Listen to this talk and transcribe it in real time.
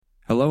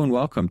Hello and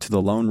welcome to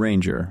The Lone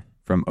Ranger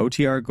from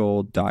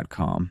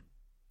OTRGold.com.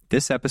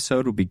 This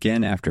episode will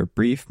begin after a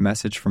brief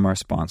message from our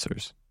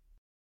sponsors.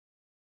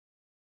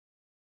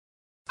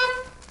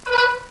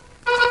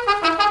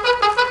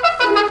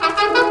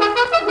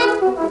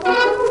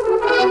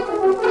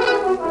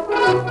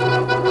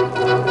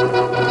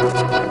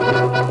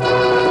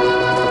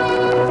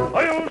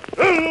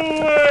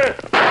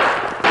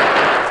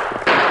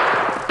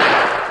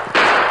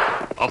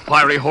 A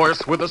fiery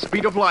horse with the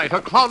speed of light,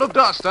 a cloud of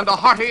dust, and a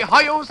hearty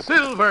hi-yo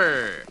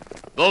silver.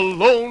 The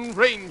Lone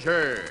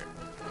Ranger.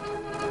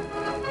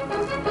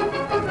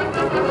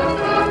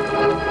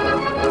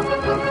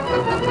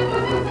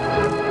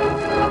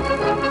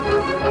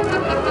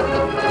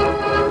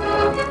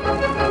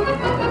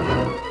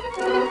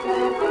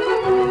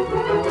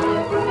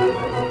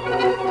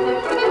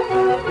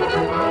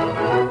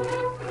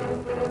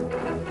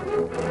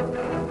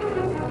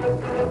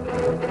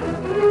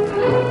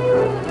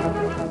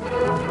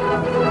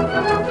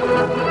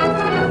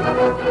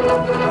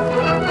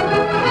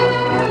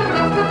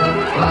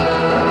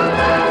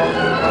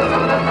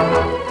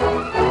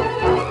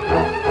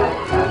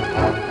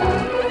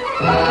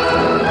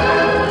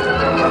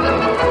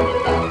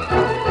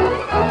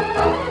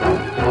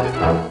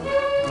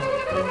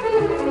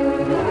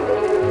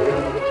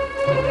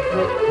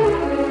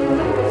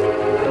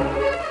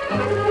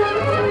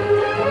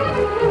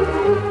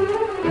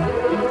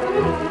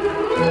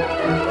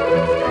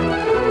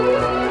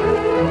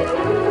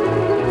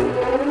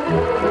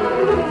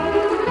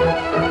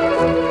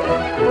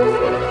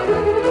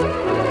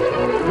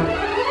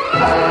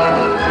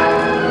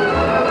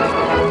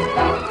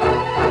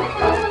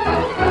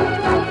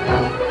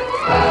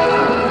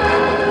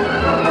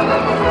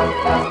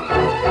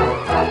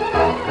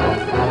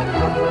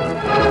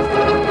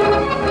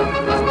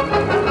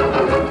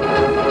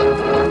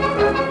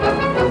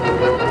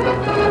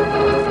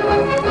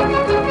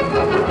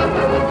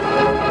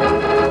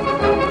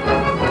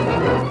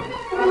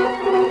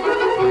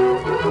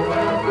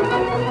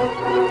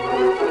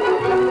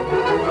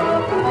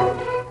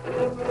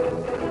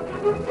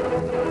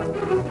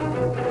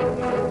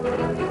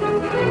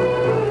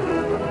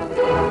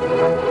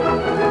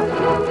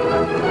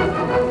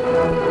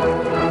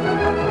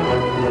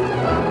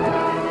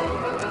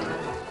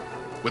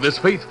 With his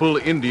faithful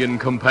Indian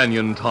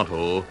companion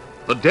Tonto,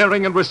 the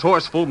daring and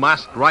resourceful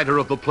masked rider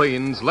of the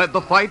plains led the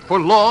fight for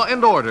law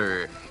and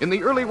order in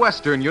the early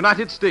western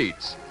United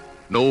States.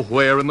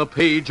 Nowhere in the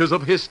pages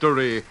of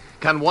history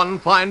can one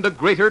find a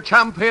greater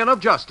champion of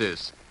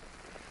justice.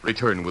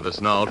 Return with us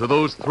now to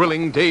those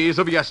thrilling days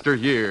of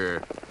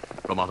yesteryear.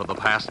 From out of the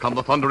past come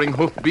the thundering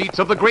hoofbeats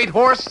of the great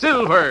horse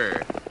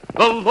Silver.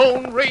 The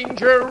Lone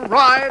Ranger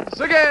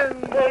rides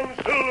again. Come on,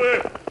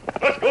 Silver!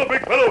 Let's go,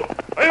 big fellow!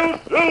 Hail,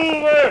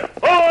 Silver!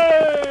 Away!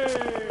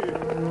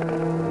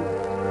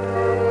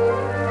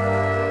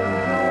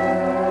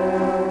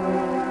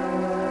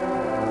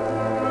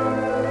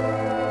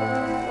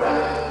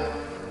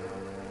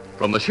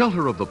 From the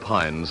shelter of the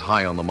pines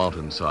high on the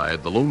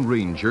mountainside, the Lone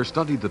Ranger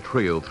studied the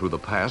trail through the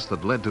pass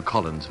that led to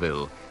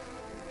Collinsville.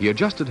 He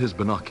adjusted his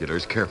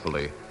binoculars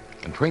carefully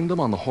and trained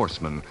them on the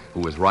horseman who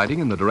was riding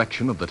in the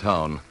direction of the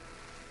town.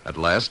 At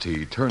last,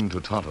 he turned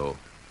to Tonto.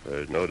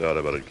 There's no doubt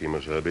about it,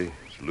 Kemosabe.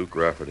 It's Luke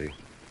Rafferty.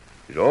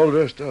 He's all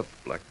dressed up.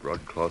 Black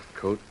broadcloth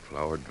coat,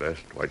 flowered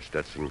vest, white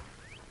Stetson.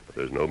 But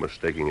there's no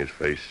mistaking his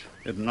face.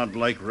 It's not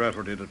like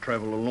Rafferty to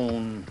travel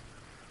alone.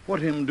 What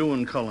him do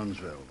in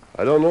Collinsville?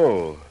 I don't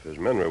know. If his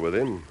men were with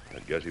him,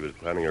 I'd guess he was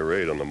planning a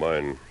raid on the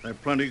mine. There's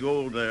plenty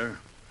gold there.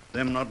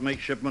 Them not make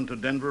shipment to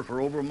Denver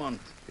for over a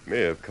month. He may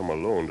have come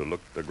alone to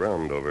look the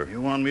ground over. You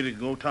want me to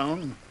go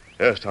town?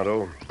 Yes,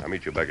 Tonto. I'll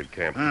meet you back at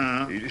camp.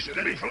 Easy,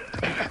 steady. Come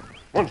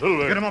on,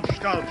 Silver. Get him up,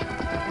 Scout.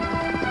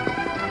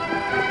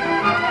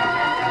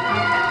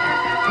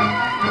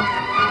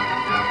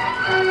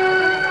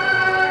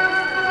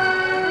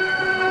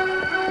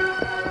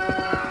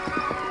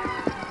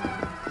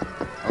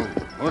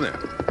 Oh there.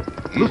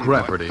 Luke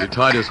Rafferty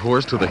tied his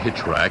horse to the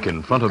hitch rack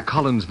in front of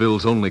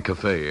Collinsville's only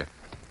cafe.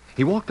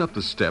 He walked up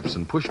the steps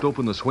and pushed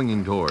open the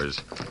swinging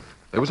doors.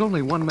 There was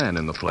only one man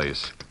in the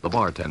place, the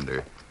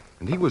bartender,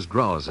 and he was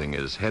drowsing,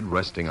 his head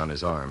resting on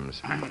his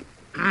arms.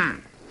 I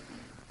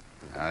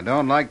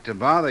don't like to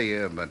bother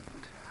you, but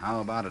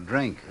how about a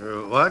drink?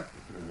 What?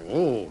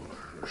 Oh,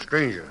 a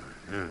stranger.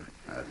 Yeah.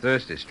 A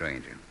thirsty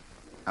stranger.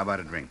 How about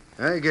a drink?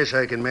 I guess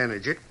I can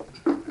manage it.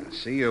 I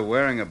see you're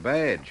wearing a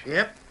badge.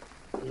 Yep.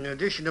 In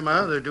addition to my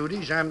other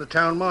duties, I'm the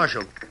town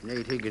marshal.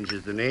 Nate Higgins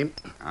is the name.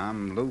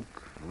 I'm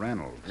Luke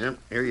Reynolds. Yep,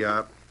 here you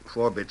are.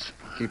 4 bits.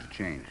 Keep the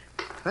change.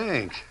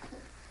 Thanks.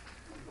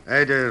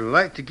 I'd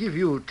like to give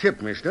you a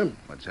tip, mister.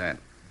 What's that?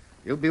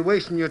 You'll be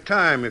wasting your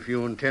time if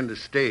you intend to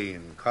stay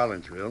in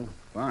Collinsville.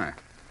 Why?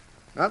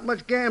 Not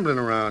much gambling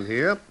around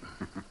here.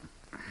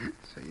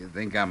 So you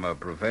think I'm a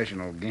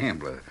professional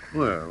gambler?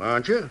 Well,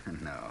 aren't you?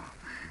 No.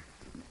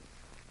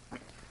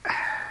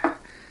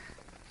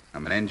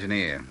 I'm an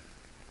engineer.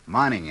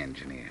 Mining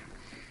engineer.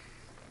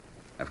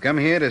 I've come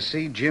here to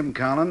see Jim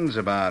Collins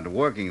about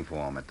working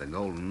for him at the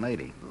Golden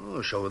Lady.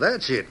 Oh, so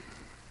that's it.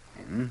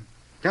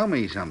 Tell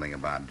me something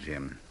about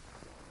Jim.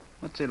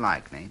 What's he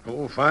like, Nate?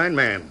 Oh, fine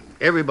man.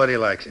 Everybody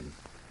likes him.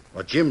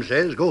 What Jim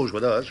says goes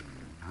with us.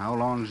 How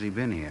long's he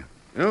been here?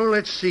 Oh,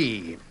 let's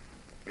see.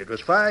 It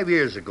was 5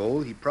 years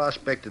ago he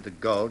prospected the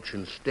gulch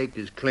and staked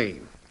his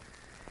claim.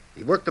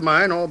 He worked the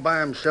mine all by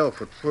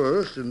himself at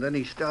first, and then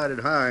he started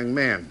hiring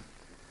men.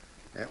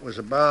 That was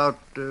about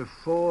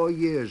 4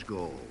 years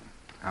ago.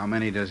 How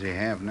many does he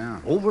have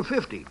now? Over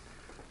 50.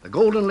 The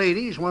Golden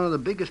Lady's one of the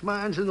biggest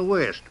mines in the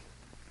West.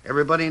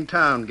 Everybody in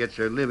town gets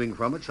their living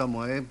from it some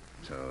way.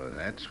 So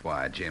that's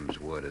why Jim's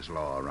word is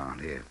law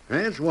around here.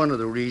 That's one of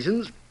the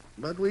reasons,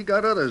 but we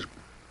got others.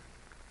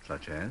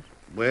 Such as?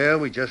 Well,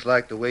 we just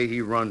like the way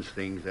he runs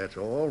things, that's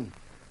all.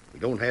 We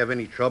don't have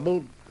any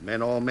trouble. The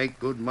men all make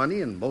good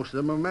money, and most of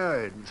them are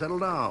married and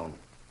settled down.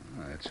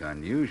 Well, that's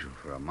unusual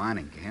for a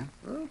mining camp.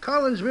 Well,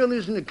 Collinsville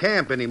isn't a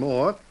camp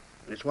anymore.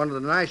 It's one of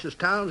the nicest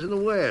towns in the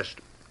West.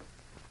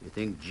 You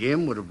think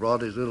Jim would have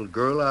brought his little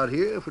girl out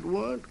here if it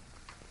weren't?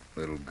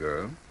 Little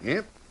girl?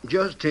 Yep,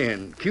 just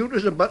 10. Cute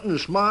as a button and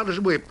smart as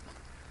a whip.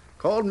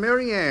 Called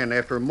Mary Ann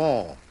after her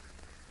ma.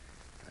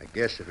 I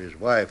guess if his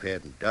wife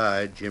hadn't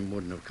died, Jim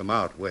wouldn't have come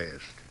out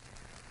west.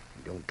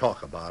 He don't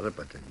talk about it,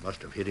 but it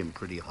must have hit him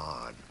pretty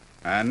hard.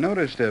 I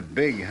noticed a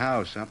big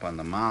house up on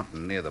the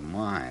mountain near the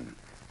mine.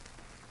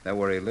 That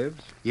where he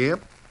lives?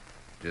 Yep.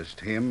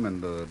 Just him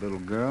and the little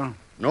girl?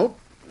 Nope.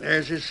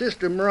 There's his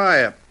sister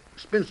Mariah,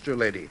 spinster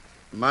lady.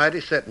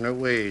 Mighty set in her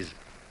ways.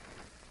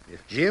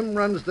 If Jim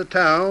runs the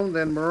town,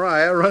 then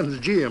Mariah runs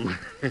Jim.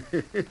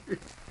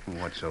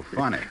 What's so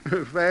funny?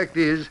 The fact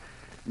is,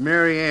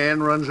 Mary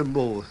Ann runs them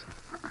both.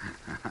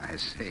 I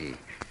see.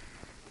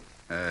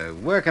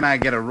 Where can I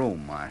get a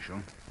room,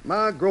 Marshal?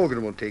 Ma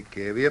Grogan will take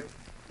care of you.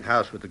 The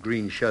house with the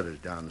green shutters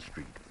down the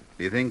street.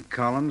 Do you think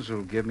Collins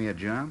will give me a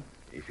job?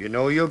 If you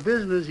know your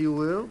business, you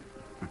will.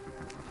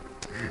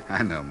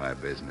 I know my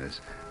business.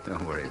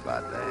 Don't worry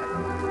about that.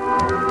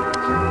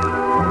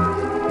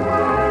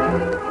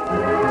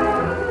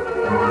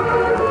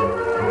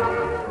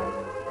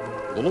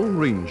 The Lone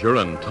Ranger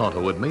and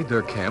Tonto had made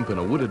their camp in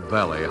a wooded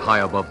valley high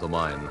above the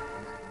mine.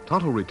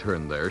 Tonto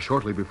returned there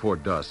shortly before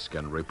dusk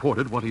and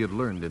reported what he had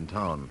learned in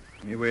town.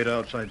 You wait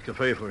outside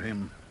cafe for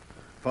him.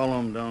 Follow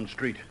him down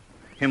street.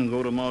 Him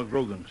go to Ma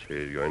Grogan's.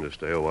 She's going to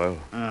stay a while.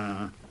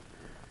 Uh-huh.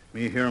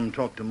 Me hear him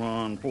talk to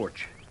Ma on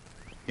porch.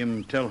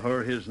 Him tell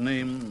her his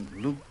name,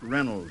 Luke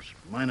Reynolds,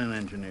 mining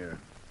engineer.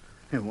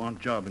 He want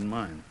job in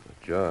mine.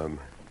 A job?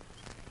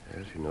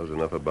 Yes, he knows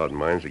enough about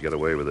mines to get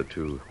away with it,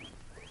 too.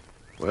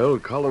 Well,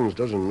 Collins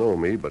doesn't know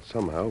me, but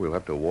somehow we'll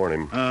have to warn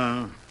him.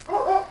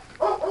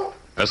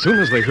 As soon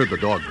as they heard the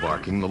dog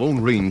barking, the Lone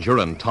Ranger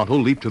and Tonto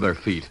leaped to their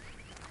feet.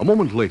 A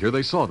moment later,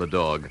 they saw the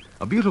dog,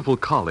 a beautiful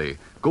collie,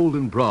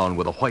 golden brown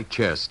with a white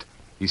chest.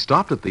 He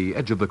stopped at the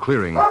edge of the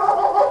clearing.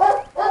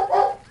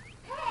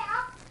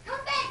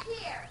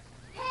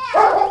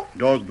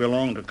 Dog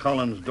belonged to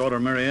Collins' daughter,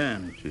 Mary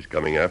Ann. She's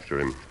coming after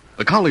him.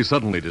 The collie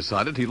suddenly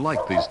decided he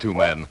liked these two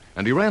men,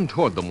 and he ran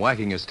toward them,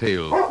 wagging his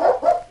tail.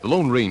 The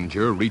Lone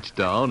Ranger reached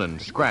down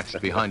and scratched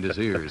behind his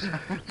ears.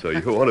 So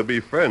you want to be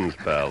friends,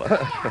 pal?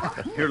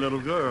 Here, little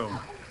girl.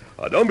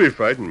 Don't be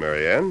frightened,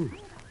 Mary Ann.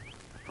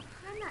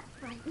 I'm not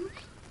frightened.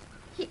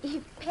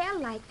 If Pal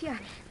likes you,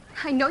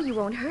 I know you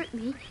won't hurt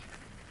me.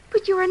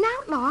 But you're an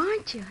outlaw,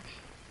 aren't you?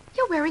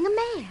 You're wearing a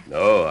mask.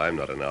 No, I'm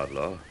not an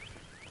outlaw.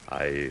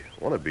 I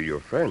want to be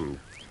your friend.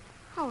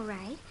 All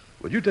right.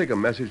 Would you take a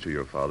message to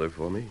your father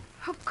for me?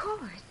 Of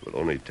course. It'll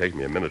only take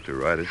me a minute to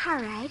write it. All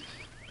right.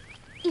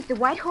 Is the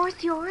white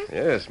horse yours?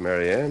 Yes,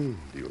 Mary Ann.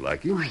 Do you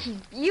like him? Oh, he's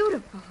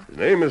beautiful. His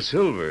name is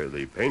Silver.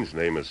 The paint's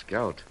name is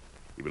Scout.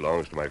 He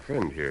belongs to my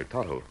friend here,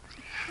 Tonto.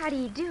 How do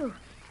you do?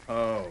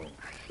 Oh.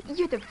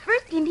 You're the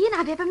first Indian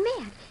I've ever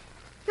met.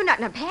 You're not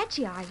an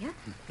Apache, are you?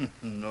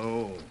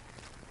 No.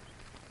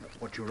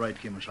 What you write,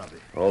 Kimasabi?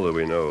 All that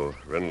we know,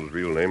 Reynolds'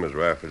 real name is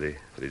Rafferty,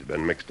 but he's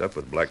been mixed up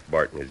with Black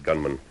Bart and his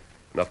gunman.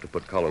 Enough to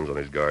put Collins on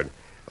his guard.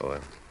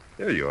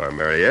 There you are,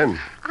 Mary Ann.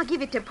 I'll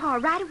give it to Pa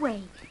right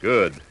away.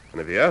 Good.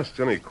 And if he asks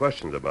any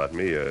questions about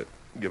me,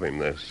 give him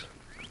this.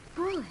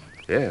 Bullet.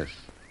 Yes.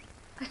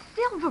 A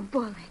silver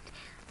bullet.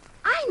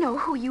 I know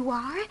who you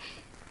are.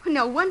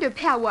 No wonder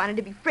Pal wanted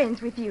to be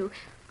friends with you.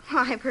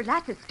 I've heard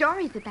lots of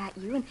stories about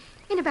you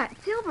and about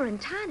Silver and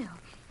Tonto.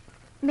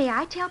 May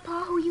I tell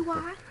Pa who you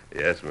are?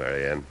 Yes,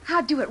 Mary Ann.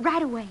 I'll do it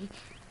right away.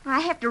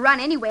 I have to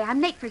run anyway.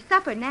 I'm late for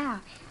supper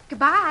now.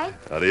 Goodbye.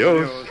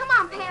 Adios. Come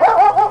on, Pal.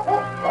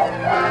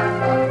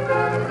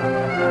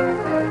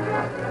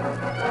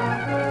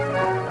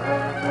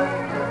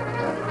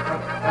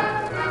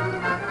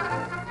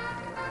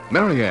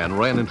 Mary Ann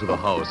ran into the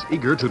house,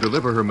 eager to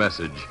deliver her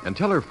message and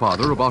tell her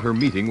father about her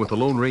meeting with the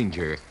Lone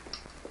Ranger.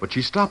 But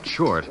she stopped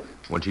short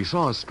when she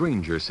saw a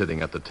stranger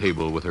sitting at the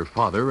table with her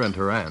father and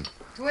her aunt.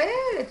 Well,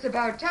 it's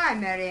about time,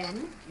 Mary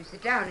Ann. You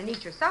sit down and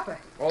eat your supper.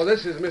 Oh,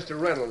 this is Mr.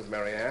 Reynolds,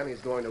 Mary Ann. He's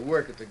going to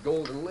work at the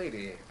Golden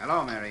Lady.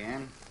 Hello, Mary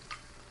Ann.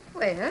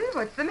 Well,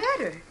 what's the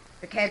matter?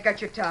 The cat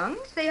got your tongue?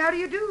 Say how do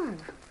you do.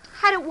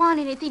 I don't want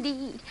anything to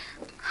eat.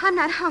 I'm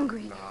not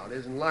hungry. No, it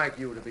isn't like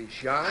you to be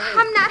shy.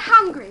 I'm not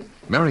hungry.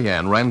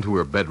 Marianne ran to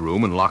her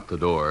bedroom and locked the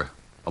door.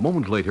 A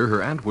moment later,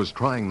 her aunt was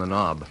trying the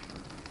knob.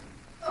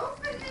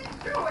 Open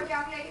this door,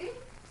 young lady.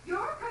 You're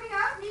coming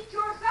out and eat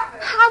your supper.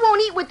 I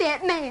won't eat with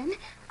that man.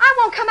 I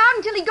won't come out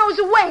until he goes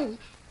away.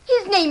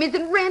 His name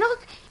isn't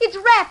Reynolds. It's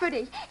Rafferty,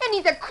 and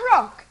he's a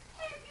crook.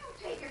 Have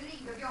you taken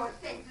leave of your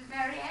senses,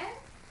 Marianne?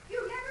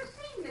 You've never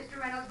seen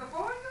Mr. Reynolds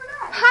before in your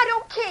life. I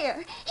don't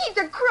care. He's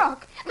a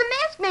crook. The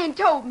masked man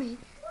told me.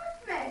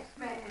 What masked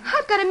man?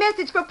 I've got a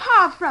message for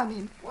Pa from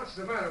him. What's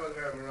the matter with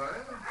her, Mariah?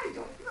 I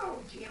don't know,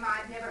 Jim.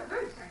 I've never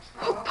heard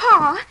such Oh, talk.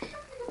 Pa, Something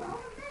about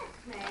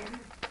a masked man.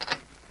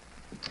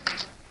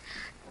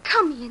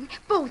 come in,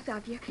 both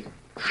of you.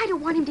 I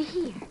don't want him to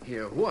hear.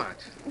 Hear what?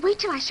 Wait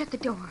till I shut the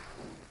door.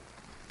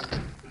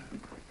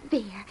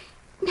 There.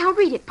 Now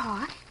read it,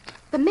 Pa.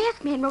 The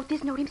masked man wrote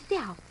this note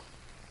himself.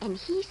 And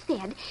he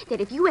said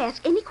that if you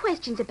ask any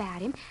questions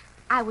about him,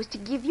 I was to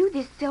give you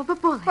this silver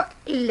bullet. For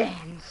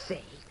land's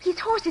sake. His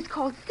horse is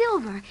called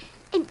Silver,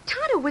 and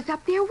Tonto was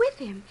up there with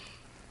him.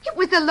 It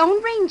was the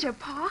Lone Ranger,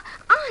 Pa.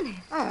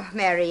 Honest. Oh,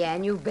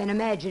 Marianne, you've been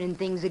imagining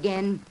things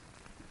again.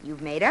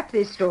 You've made up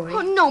this story.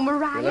 Oh, no, Here,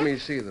 Mariah. let me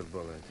see the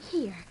bullet.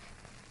 Here.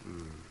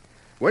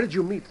 Where did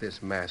you meet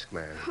this masked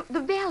man?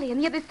 The valley on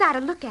the other side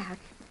of Lookout.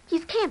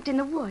 He's camped in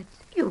the woods.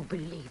 You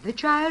believe the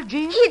child,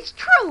 Jim? It's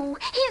true.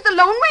 He's the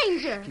Lone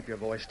Ranger. Keep your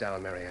voice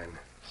down, Marianne.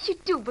 You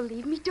do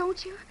believe me,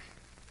 don't you?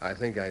 I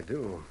think I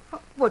do.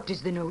 What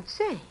does the note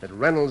say? That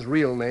Reynolds'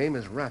 real name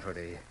is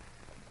Rafferty.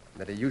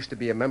 That he used to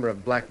be a member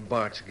of Black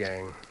Bart's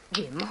gang.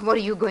 Jim, what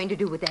are you going to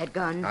do with that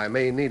gun? I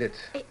may need it.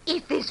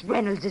 If this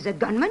Reynolds is a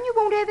gunman, you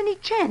won't have any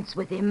chance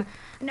with him.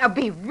 Now,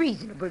 be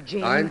reasonable,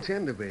 Jim. I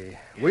intend to be.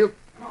 We'll...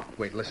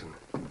 Wait, listen.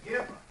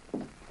 Yep.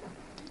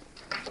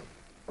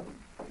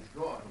 He's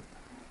gone.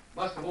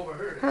 Must have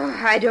overheard it. Oh,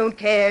 I don't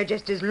care,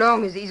 just as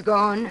long as he's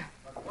gone.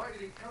 But why did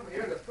he come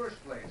here in the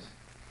first place?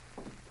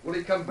 Will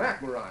he come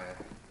back, Mariah?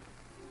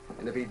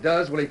 And if he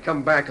does, will he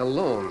come back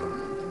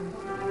alone?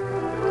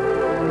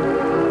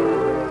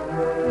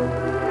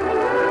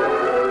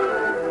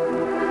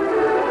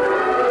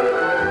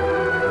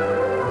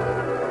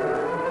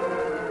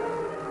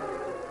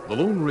 The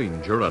Lone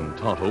Ranger and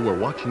Tonto were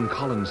watching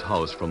Colin's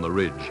house from the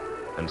ridge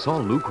and saw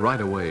Luke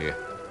ride away.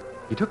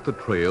 He took the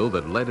trail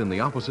that led in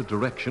the opposite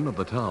direction of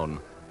the town,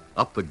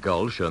 up the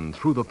gulch and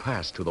through the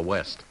pass to the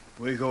west.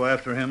 We go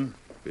after him?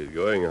 He's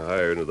going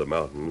higher into the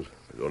mountains.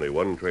 There's only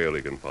one trail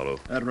he can follow.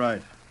 That's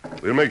right.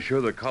 We'll make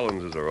sure the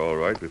Collinses are all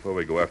right before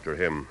we go after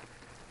him.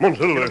 Come on,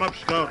 Silver. Get him up,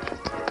 Scout.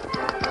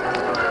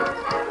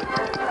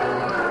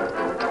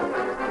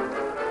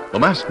 The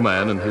masked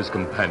man and his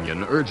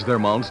companion urged their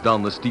mounts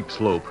down the steep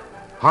slope.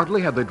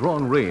 Hardly had they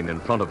drawn rein in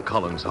front of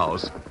Colin's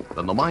house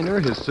than the miner,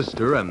 his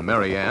sister, and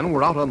Marianne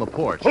were out on the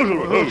porch. Hold,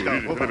 Silver. Hold,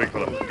 easy, big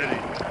fella.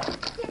 Yes,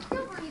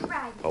 Silver, he's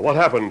riding. Oh, what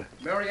happened?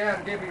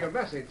 Marianne gave me your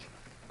message.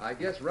 I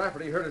guess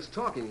Rafferty heard us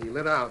talking. He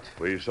lit out.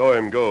 We saw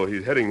him go.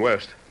 He's heading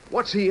west.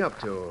 What's he up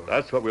to?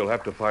 That's what we'll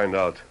have to find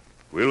out.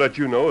 We'll let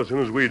you know as soon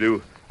as we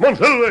do. Come on,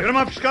 Silver. Get him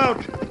up,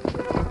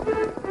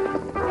 Scout.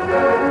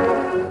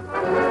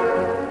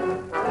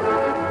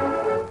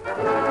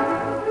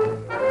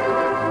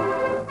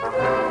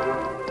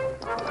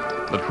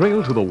 The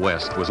trail to the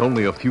west was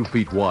only a few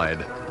feet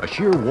wide, a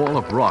sheer wall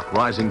of rock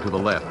rising to the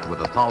left with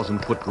a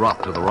 1,000-foot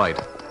drop to the right.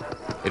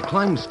 It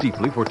climbed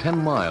steeply for 10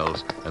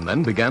 miles and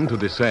then began to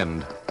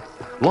descend.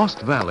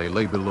 Lost Valley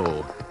lay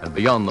below, and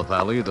beyond the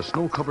valley, the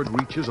snow-covered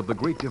reaches of the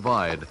Great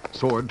Divide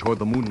soared toward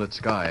the moonlit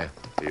sky.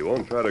 He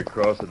won't try to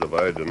cross the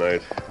divide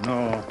tonight.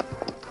 No.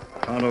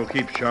 Tonto,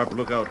 keep sharp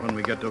lookout when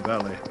we get to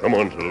Valley. Come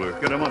on, Silver.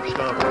 Get him up,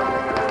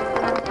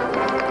 Scout.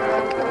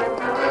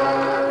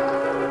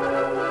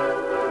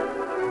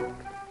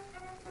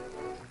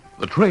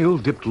 The trail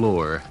dipped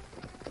lower.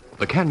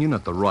 The canyon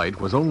at the right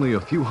was only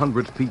a few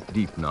hundred feet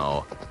deep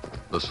now.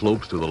 The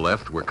slopes to the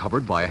left were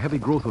covered by a heavy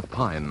growth of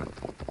pine.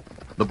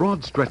 The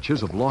broad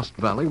stretches of Lost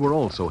Valley were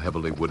also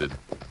heavily wooded.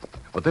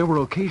 But there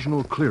were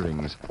occasional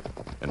clearings,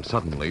 and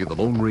suddenly the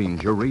Lone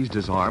Ranger raised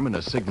his arm in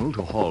a signal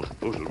to halt.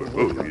 Oh, Silver.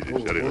 Oh,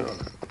 easy, steady now.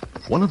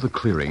 One of the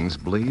clearings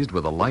blazed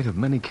with the light of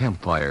many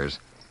campfires.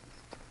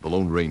 The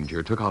Lone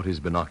Ranger took out his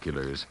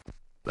binoculars.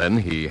 Then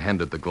he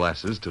handed the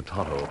glasses to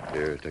Tonto.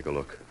 Here, take a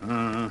look.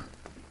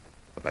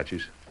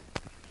 Apaches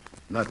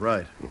That's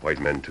right. and white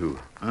men, too.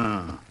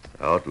 Ah.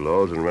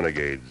 Outlaws and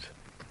renegades.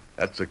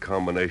 That's a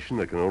combination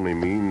that can only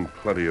mean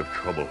plenty of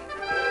trouble.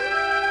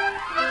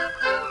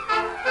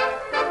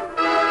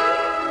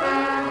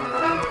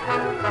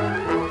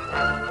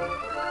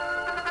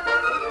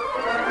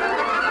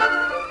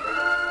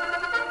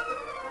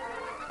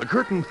 The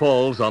curtain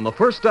falls on the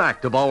first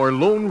act of our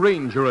Lone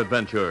Ranger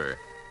adventure.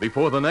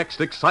 Before the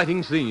next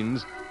exciting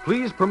scenes,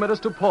 please permit us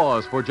to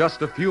pause for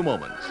just a few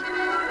moments.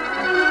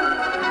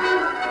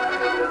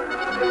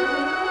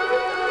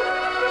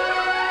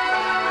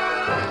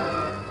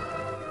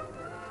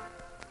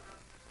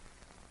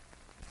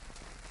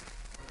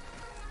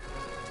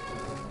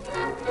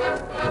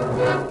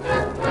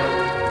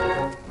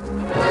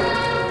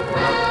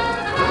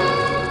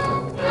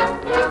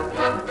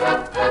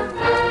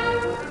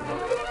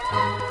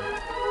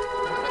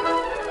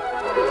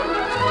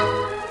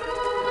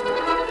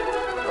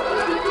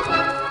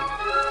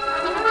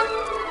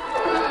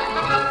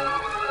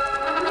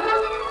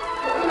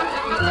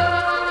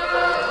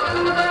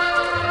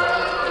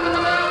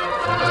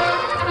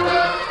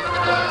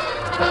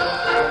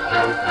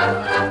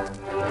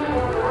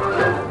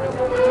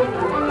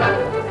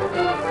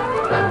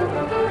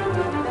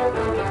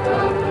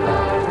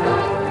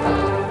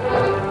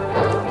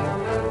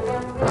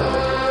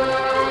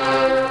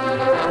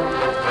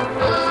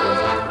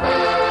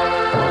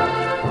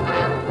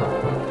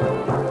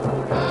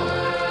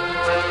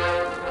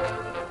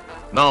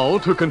 Now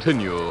to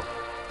continue.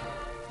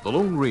 The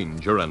Lone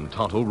Ranger and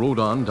Tonto rode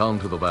on down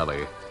to the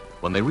valley.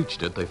 When they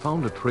reached it, they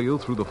found a trail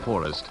through the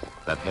forest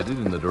that headed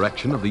in the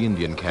direction of the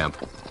Indian camp.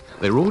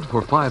 They rode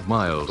for 5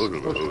 miles.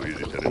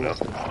 Easy, steady now.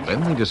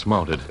 Then they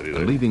dismounted,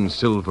 and leaving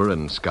Silver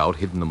and Scout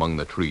hidden among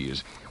the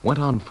trees, went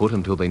on foot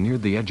until they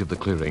neared the edge of the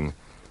clearing.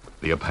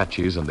 The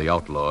Apaches and the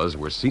outlaws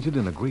were seated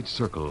in a great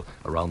circle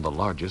around the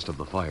largest of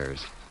the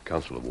fires.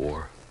 Council of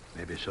war.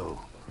 Maybe so.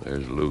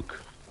 There's Luke.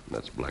 And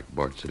that's Black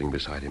Bart sitting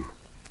beside him.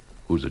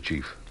 Who's the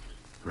chief?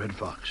 Red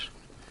Fox.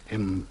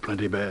 Him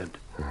plenty bad.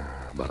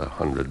 About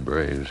 100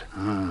 braves.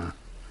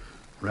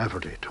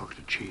 Rafferty talk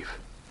to chief.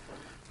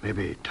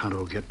 Maybe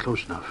Tonto get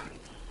close enough.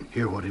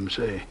 Hear what him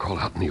say. Crawl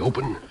out in the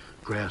open.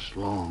 Grass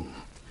long.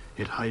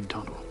 It hide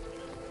Tonto.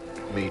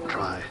 Me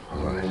try.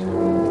 All right.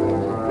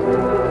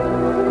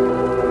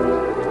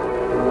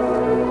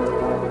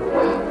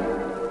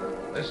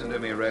 Listen to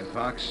me, Red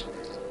Fox.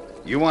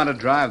 You want to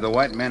drive the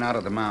white men out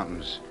of the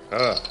mountains.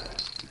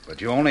 But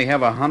you only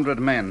have 100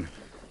 men.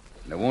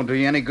 And it won't do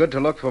you any good to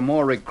look for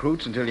more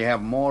recruits until you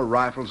have more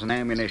rifles and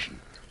ammunition.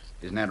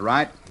 Isn't that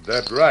right?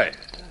 That's right.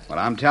 Well,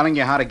 I'm telling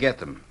you how to get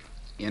them.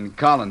 In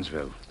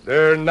Collinsville.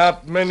 There are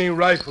not many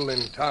rifle in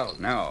town.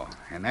 No,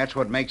 and that's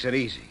what makes it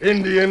easy.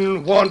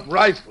 Indian want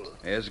rifle.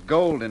 There's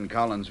gold in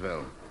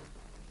Collinsville.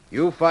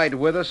 You fight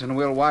with us and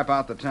we'll wipe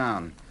out the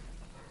town.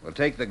 We'll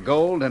take the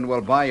gold and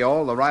we'll buy you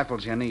all the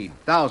rifles you need.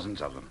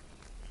 Thousands of them.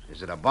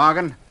 Is it a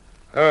bargain?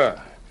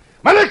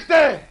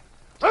 Malixte!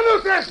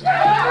 Anuses!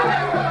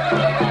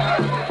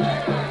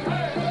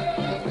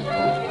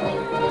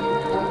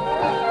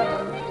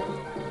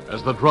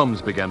 As the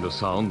drums began to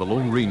sound, the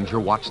Lone Ranger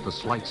watched the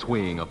slight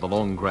swaying of the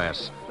long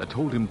grass that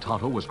told him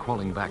Tonto was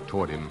crawling back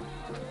toward him.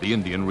 The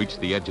Indian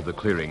reached the edge of the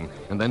clearing,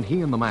 and then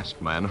he and the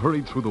masked man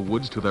hurried through the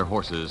woods to their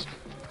horses.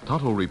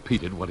 Tonto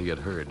repeated what he had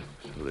heard.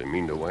 So they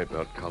mean to wipe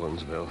out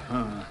Collinsville.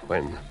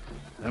 When?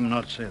 Them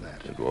not say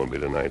that. It won't be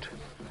tonight.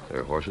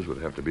 Their horses would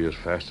have to be as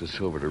fast as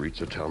Silver to reach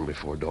the town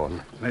before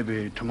dawn.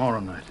 Maybe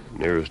tomorrow night.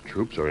 Nearest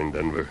troops are in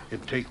Denver.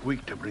 It'd take a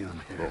week to bring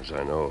them here. Yes,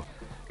 I know.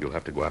 You'll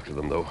have to go after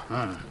them, though.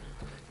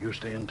 You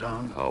stay in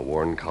town? I'll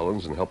warn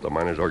Collins and help the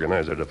miners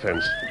organize their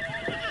defense.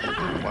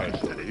 Quiet,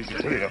 steady. Easy,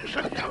 steady up.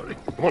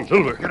 Come on,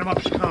 Silver. Get him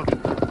up, Scout.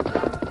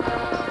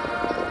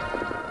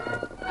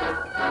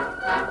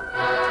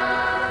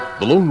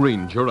 The Lone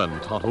Ranger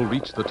and Tonto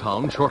reached the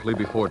town shortly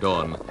before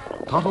dawn.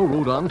 Tonto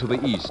rode on to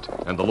the east,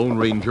 and the Lone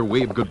Ranger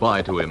waved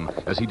goodbye to him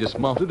as he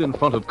dismounted in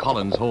front of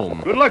Collins' home.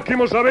 Good luck,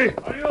 Kimosabe.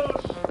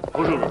 Adios.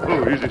 Oh, Silver.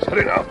 Oh, easy,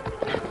 steady now.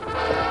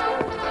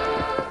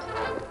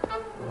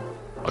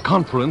 A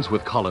conference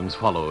with Collins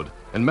followed,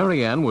 and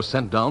Marianne was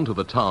sent down to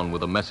the town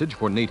with a message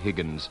for Nate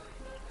Higgins.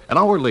 An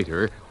hour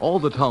later, all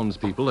the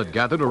townspeople had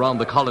gathered around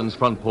the Collins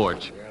front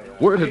porch.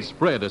 Word had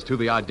spread as to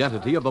the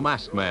identity of the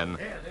masked man,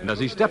 and as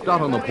he stepped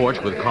out on the porch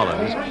with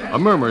Collins, a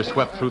murmur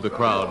swept through the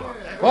crowd.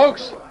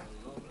 Folks,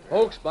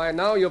 by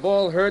now you've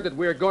all heard that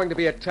we're going to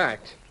be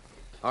attacked.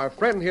 Our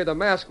friend here, the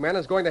masked man,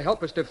 is going to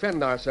help us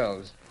defend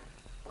ourselves.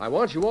 I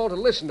want you all to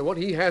listen to what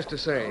he has to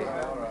say.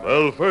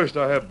 Well, first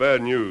I have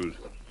bad news.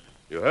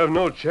 You have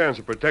no chance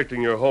of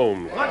protecting your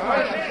homes. Oh,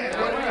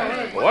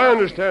 I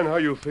understand how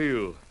you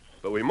feel,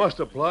 but we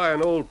must apply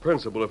an old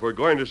principle if we're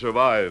going to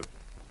survive.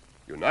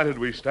 United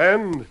we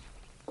stand,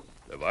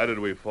 divided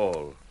we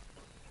fall.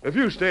 If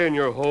you stay in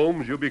your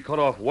homes, you'll be cut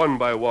off one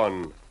by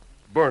one,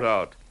 burnt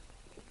out.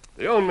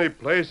 The only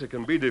place that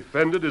can be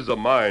defended is the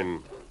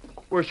mine.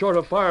 We're short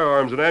of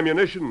firearms and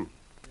ammunition.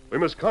 We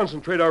must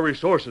concentrate our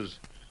resources.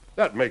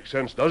 That makes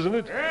sense, doesn't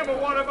it? Yeah,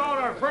 but what about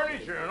our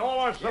furniture and all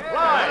our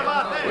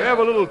supplies? We have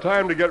a little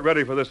time to get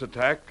ready for this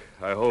attack,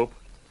 I hope.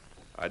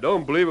 I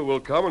don't believe it will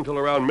come until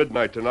around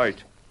midnight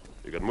tonight.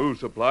 You can move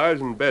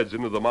supplies and beds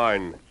into the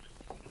mine.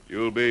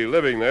 You'll be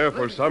living there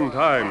for some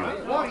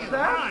time. What's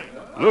that?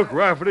 Luke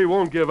Rafferty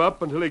won't give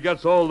up until he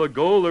gets all the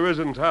gold there is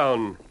in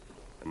town.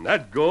 And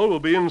that gold will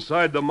be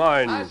inside the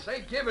mine. I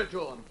say give it to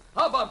him.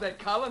 How about that,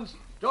 Collins?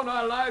 Don't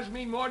our lives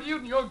mean more to you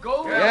than your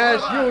gold?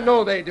 Yes, you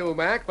know they do,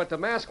 Mac, but the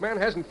masked man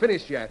hasn't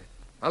finished yet.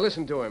 Now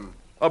listen to him.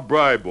 A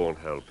bribe won't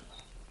help.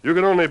 You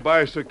can only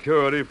buy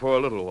security for a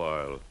little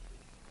while.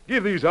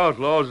 Give these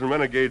outlaws and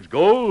renegades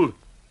gold,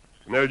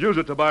 and they'll use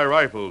it to buy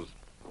rifles.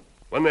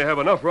 When they have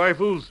enough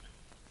rifles,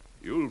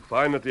 you'll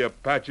find that the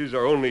Apaches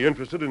are only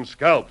interested in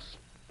scalps.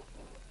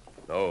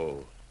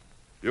 No,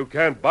 you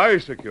can't buy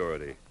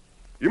security.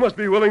 You must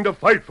be willing to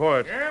fight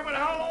for it. Yeah, but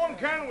how long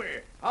can we?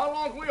 How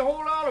long can we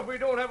hold out if we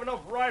don't have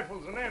enough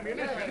rifles and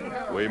ammunition?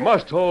 We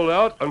must hold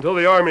out until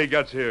the army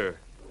gets here.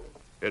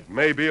 It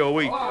may be a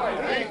week.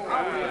 There's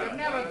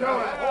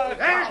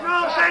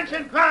no sense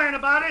in crying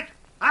about it.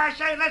 I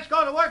say let's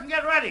go to work and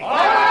get ready.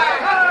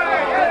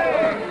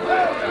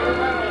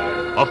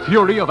 A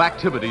fury of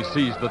activity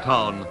seized the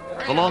town.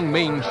 The long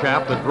main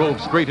shaft that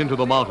drove straight into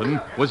the mountain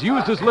was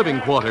used as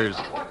living quarters.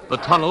 The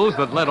tunnels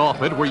that led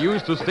off it were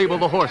used to stable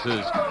the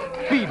horses.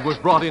 Feed was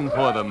brought in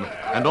for them,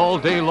 and all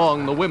day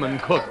long the women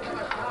cooked.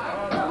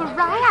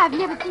 Mariah, I've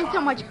never seen so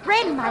much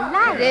bread in my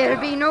life. There'll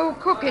be no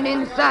cooking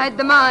inside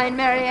the mine,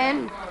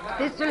 Marianne.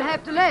 This'll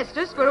have to last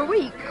us for a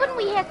week. Couldn't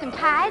we have some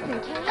pies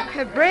and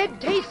cake?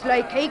 Bread tastes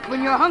like cake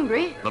when you're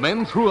hungry. The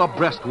men threw up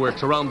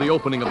breastworks around the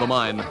opening of the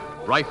mine.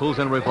 Rifles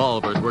and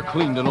revolvers were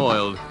cleaned and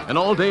oiled, and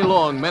all day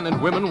long men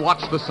and women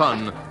watched the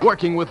sun,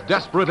 working with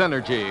desperate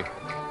energy.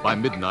 By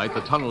midnight,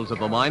 the tunnels of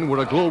the mine were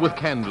aglow with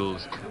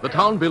candles. The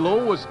town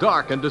below was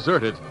dark and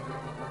deserted.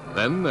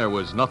 Then there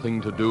was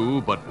nothing to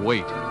do but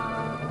wait.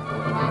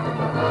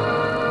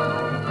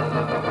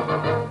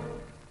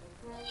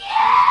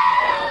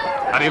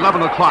 At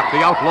 11 o'clock, the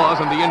outlaws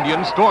and the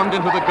Indians stormed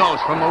into the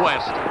gulch from the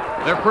west.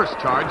 Their first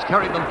charge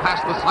carried them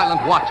past the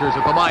silent watchers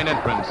at the mine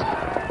entrance.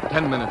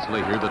 10 minutes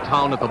later, the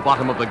town at the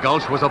bottom of the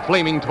gulch was a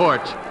flaming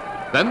torch.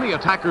 Then the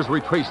attackers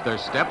retraced their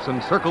steps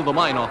and circled the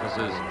mine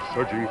offices.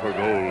 Searching for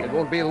gold. It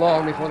won't be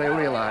long before they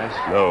realize.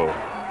 No.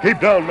 Keep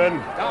down, men.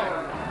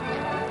 Down.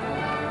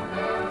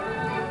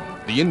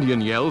 The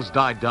Indian yells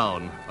died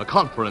down. A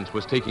conference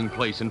was taking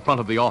place in front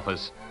of the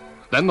office.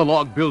 Then the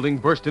log building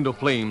burst into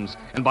flames,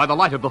 and by the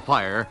light of the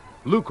fire,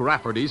 Luke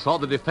Rafferty saw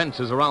the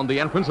defenses around the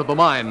entrance of the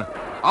mine.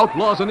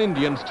 Outlaws and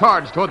Indians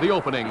charged toward the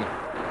opening.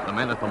 The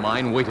men at the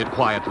mine waited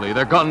quietly,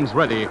 their guns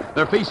ready,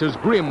 their faces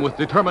grim with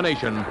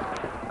determination.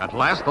 At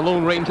last, the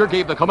Lone Ranger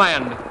gave the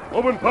command.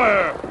 Open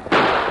fire!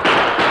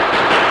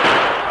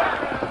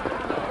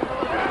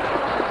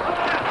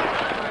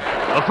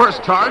 The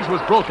first charge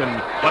was broken,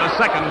 but a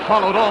second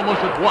followed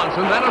almost at once,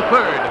 and then a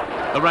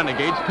third. The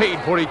renegades paid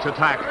for each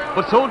attack,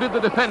 but so did the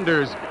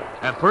defenders.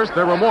 At first,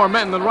 there were more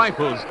men than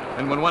rifles,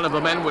 and when one of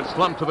the men would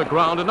slump to the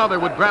ground, another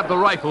would grab the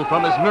rifle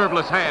from his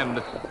nerveless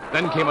hand.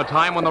 Then came a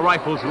time when the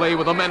rifles lay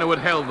with the men who had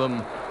held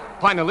them.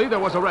 Finally, there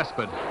was a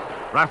respite.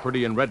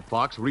 Rafferty and Red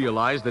Fox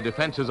realized the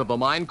defenses of the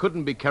mine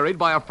couldn't be carried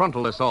by a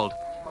frontal assault.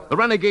 The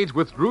renegades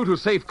withdrew to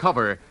safe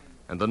cover,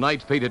 and the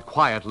night faded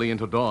quietly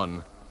into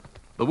dawn.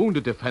 The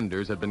wounded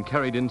defenders had been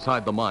carried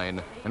inside the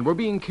mine and were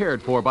being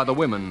cared for by the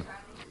women.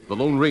 The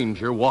Lone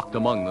Ranger walked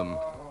among them.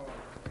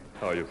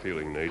 How are you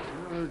feeling, Nate?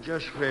 Well,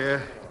 just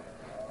fair.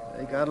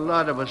 They got a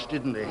lot of us,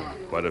 didn't they?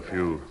 Quite a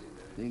few.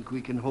 Think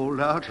we can hold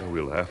out?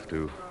 We'll have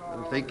to.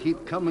 If they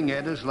keep coming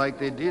at us like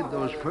they did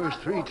those first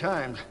 3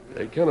 times.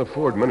 They can't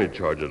afford many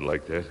charges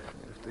like that.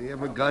 If they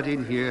ever got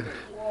in here,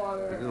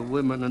 the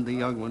women and the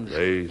young ones.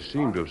 They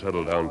seem to have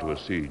settled down to a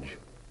siege.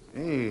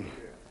 Hey,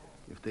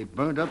 if they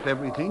burnt up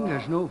everything,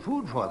 there's no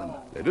food for them.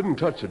 They didn't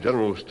touch the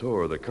general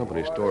store or the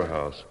company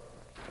storehouse.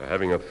 They're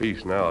having a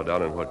feast now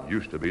down in what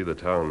used to be the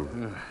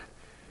town.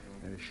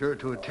 They're sure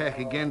to attack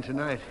again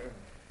tonight,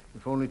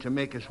 if only to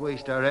make us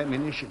waste our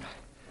ammunition.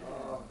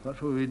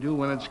 What will we do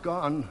when it's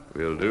gone?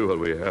 We'll do what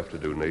we have to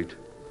do, Nate.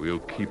 We'll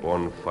keep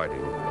on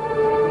fighting.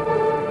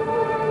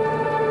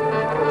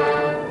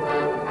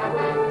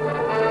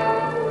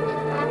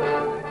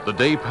 The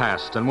day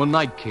passed, and when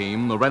night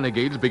came, the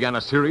renegades began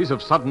a series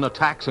of sudden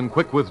attacks and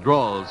quick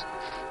withdrawals.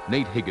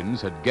 Nate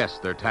Higgins had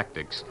guessed their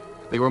tactics.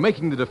 They were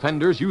making the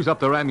defenders use up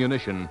their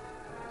ammunition.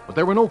 But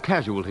there were no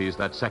casualties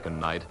that second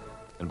night,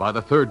 and by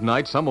the third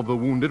night, some of the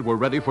wounded were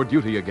ready for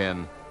duty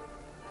again.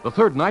 The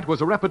third night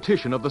was a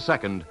repetition of the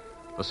second.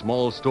 The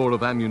small store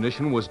of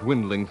ammunition was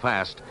dwindling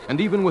fast, and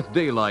even with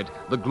daylight,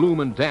 the gloom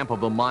and damp of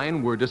the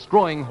mine were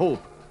destroying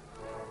hope.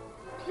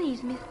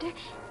 Please, mister,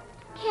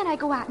 can't I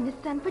go out in the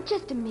sun for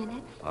just a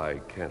minute? I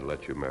can't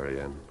let you,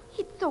 Marianne.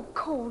 It's so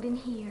cold in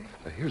here.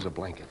 Here's a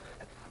blanket.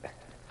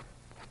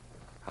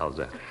 How's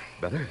that?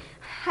 Better?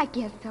 I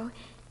guess so.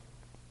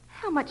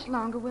 How much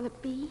longer will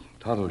it be?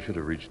 Tonto should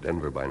have reached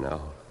Denver by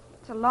now.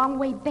 It's a long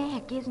way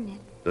back, isn't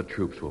it? The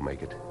troops will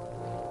make it.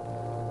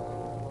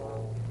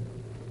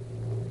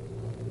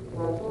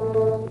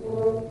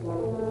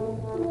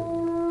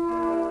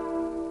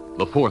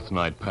 The fourth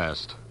night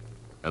passed,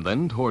 and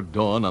then toward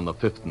dawn on the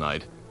fifth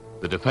night,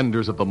 the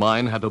defenders of the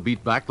mine had to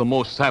beat back the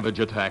most savage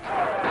attack.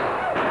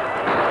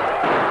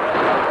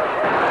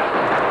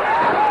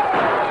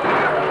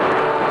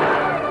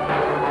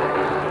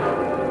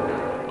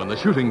 When the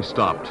shooting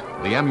stopped,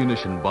 the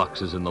ammunition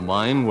boxes in the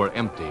mine were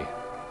empty.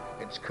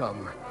 It's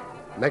come.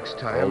 Next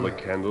time... All the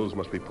candles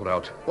must be put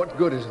out. What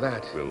good is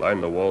that? We'll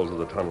line the walls of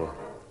the tunnel.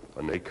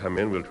 When they come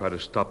in, we'll try to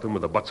stop them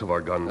with the butts of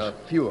our guns. A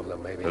few of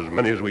them, maybe. As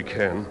many as we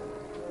can.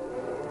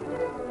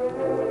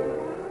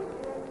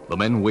 The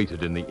men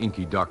waited in the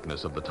inky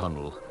darkness of the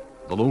tunnel.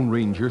 The Lone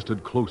Ranger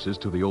stood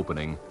closest to the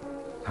opening.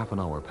 Half an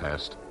hour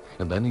passed,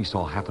 and then he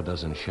saw half a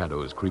dozen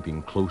shadows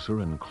creeping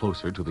closer and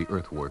closer to the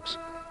earthworks.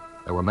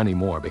 There were many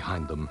more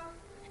behind them.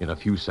 In a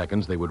few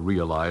seconds, they would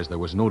realize there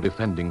was no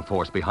defending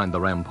force behind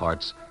the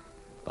ramparts.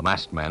 The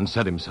masked man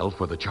set himself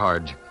for the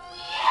charge.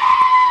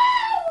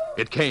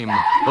 It came.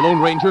 The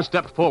Lone Ranger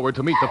stepped forward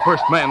to meet the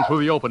first man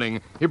through the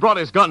opening. He brought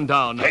his gun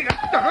down.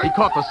 He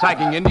caught the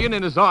sagging Indian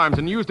in his arms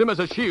and used him as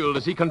a shield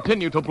as he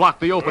continued to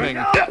block the opening.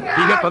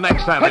 He hit the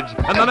next savage,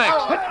 and the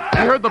next.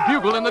 He heard the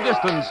bugle in the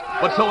distance,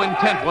 but so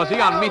intent was he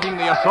on meeting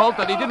the assault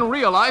that he didn't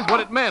realize what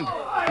it meant.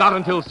 Not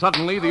until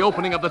suddenly the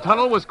opening of the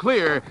tunnel was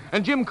clear,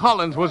 and Jim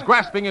Collins was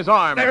grasping his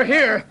arm. They're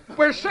here.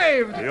 we're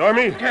saved. The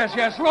army?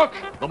 Yes, look.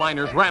 The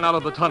miners ran out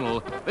of the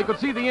tunnel. They could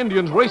see the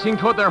Indians racing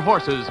toward their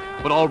horses,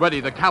 but already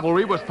the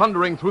cavalry was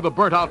thundering through the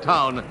burnt-out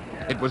town.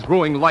 It was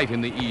growing light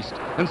in the east,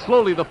 and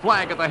slowly the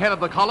flag at the head of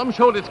the column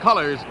showed its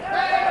colors.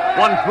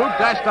 One troop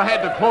dashed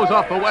ahead to close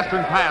off the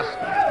western pass.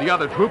 The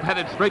other troop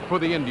headed straight for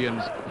the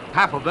Indians.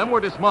 Half of them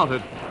were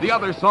dismounted. The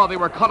others saw they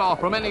were cut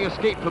off from any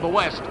escape to the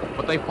west,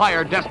 but they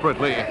fired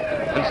desperately.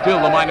 And still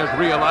the miners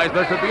realized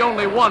there could be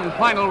only one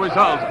final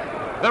result.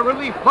 Their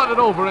relief flooded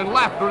over in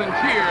laughter and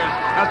cheers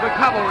as the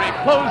cavalry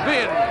closed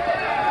in.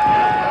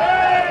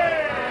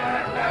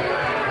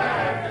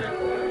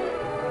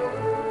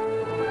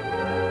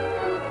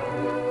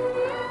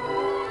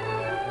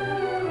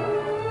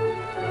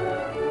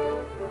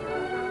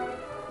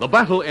 The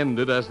battle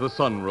ended as the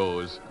sun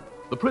rose.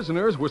 The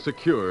prisoners were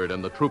secured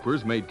and the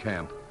troopers made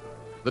camp.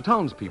 The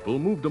townspeople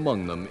moved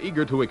among them,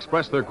 eager to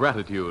express their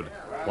gratitude,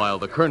 while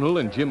the colonel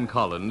and Jim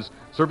Collins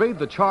surveyed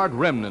the charred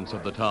remnants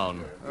of the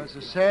town. It's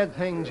a sad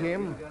thing,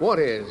 Jim. What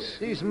is?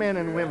 These men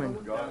and women,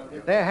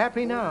 they're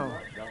happy now,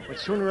 but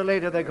sooner or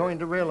later they're going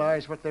to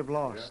realize what they've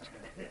lost.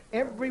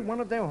 Every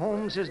one of their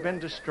homes has been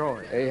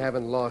destroyed. They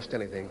haven't lost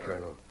anything,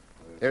 Colonel.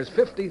 There's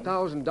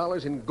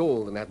 $50,000 in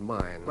gold in that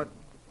mine. But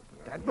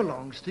that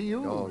belongs to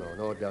you.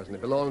 No, it doesn't.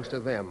 It belongs to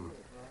them.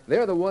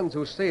 They're the ones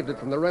who saved it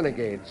from the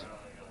renegades.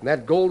 And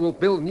that gold will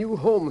build new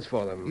homes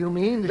for them. You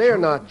mean they're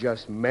not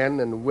just men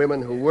and women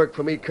who work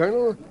for me,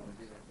 Colonel.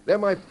 They're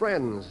my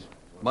friends,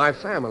 my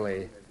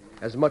family,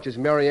 as much as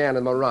Marianne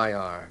and Mariah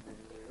are.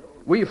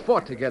 We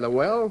fought together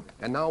well,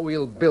 and now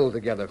we'll build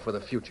together for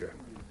the future.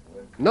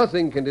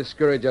 Nothing can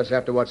discourage us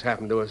after what's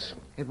happened to us.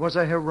 It was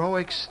a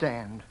heroic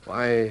stand.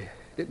 I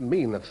didn't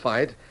mean the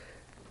fight.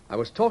 I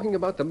was talking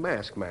about the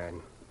masked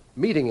man,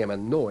 meeting him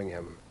and knowing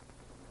him.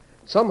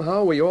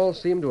 Somehow we all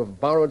seem to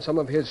have borrowed some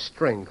of his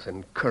strength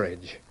and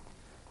courage.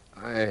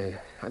 I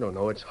don't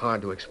know. It's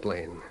hard to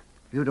explain.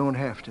 You don't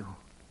have to.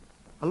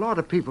 A lot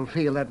of people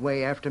feel that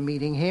way after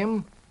meeting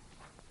him.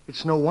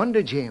 It's no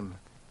wonder, Jim.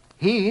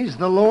 He's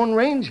the Lone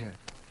Ranger.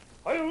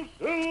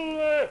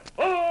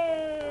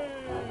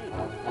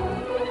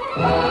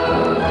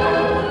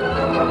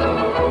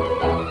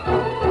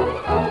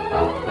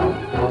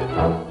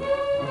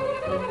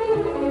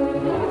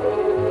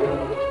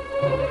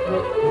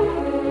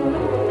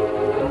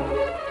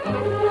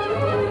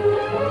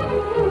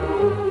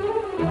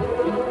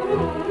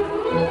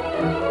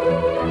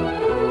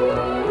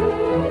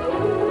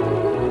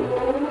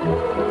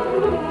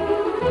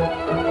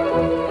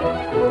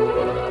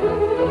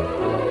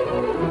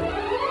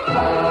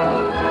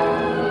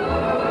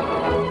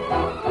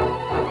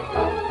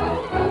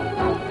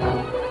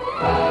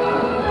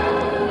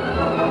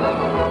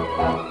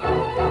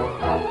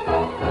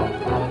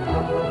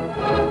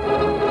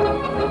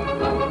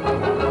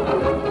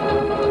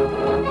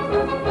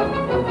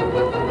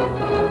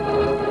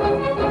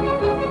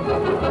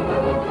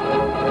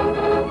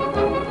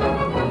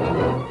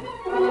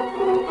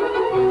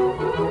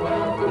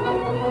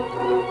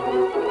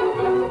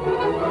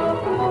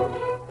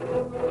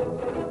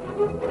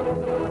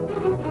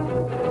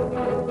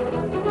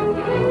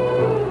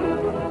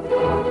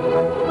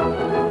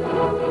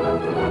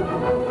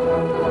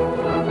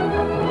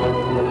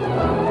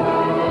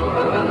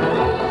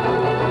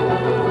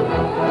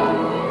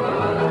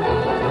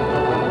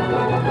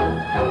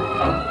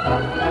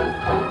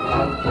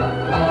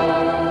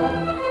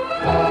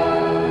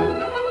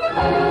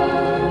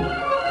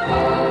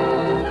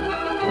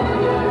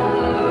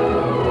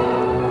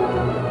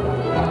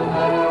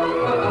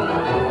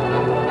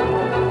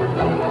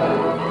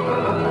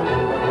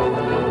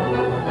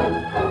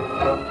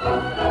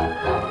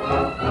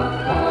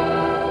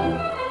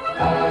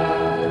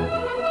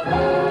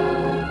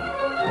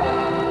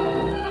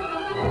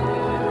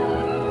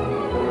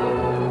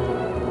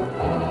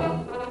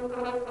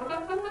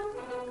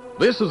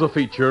 This is a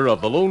feature of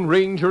the Lone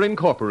Ranger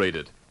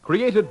Incorporated,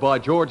 created by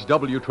George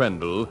W.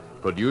 Trendle,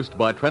 produced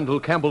by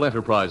Trendle Campbell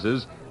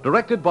Enterprises,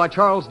 directed by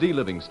Charles D.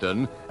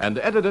 Livingston, and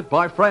edited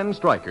by Fran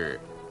Stryker.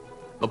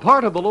 The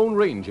part of the Lone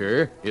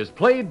Ranger is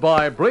played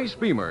by Brace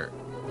Beamer.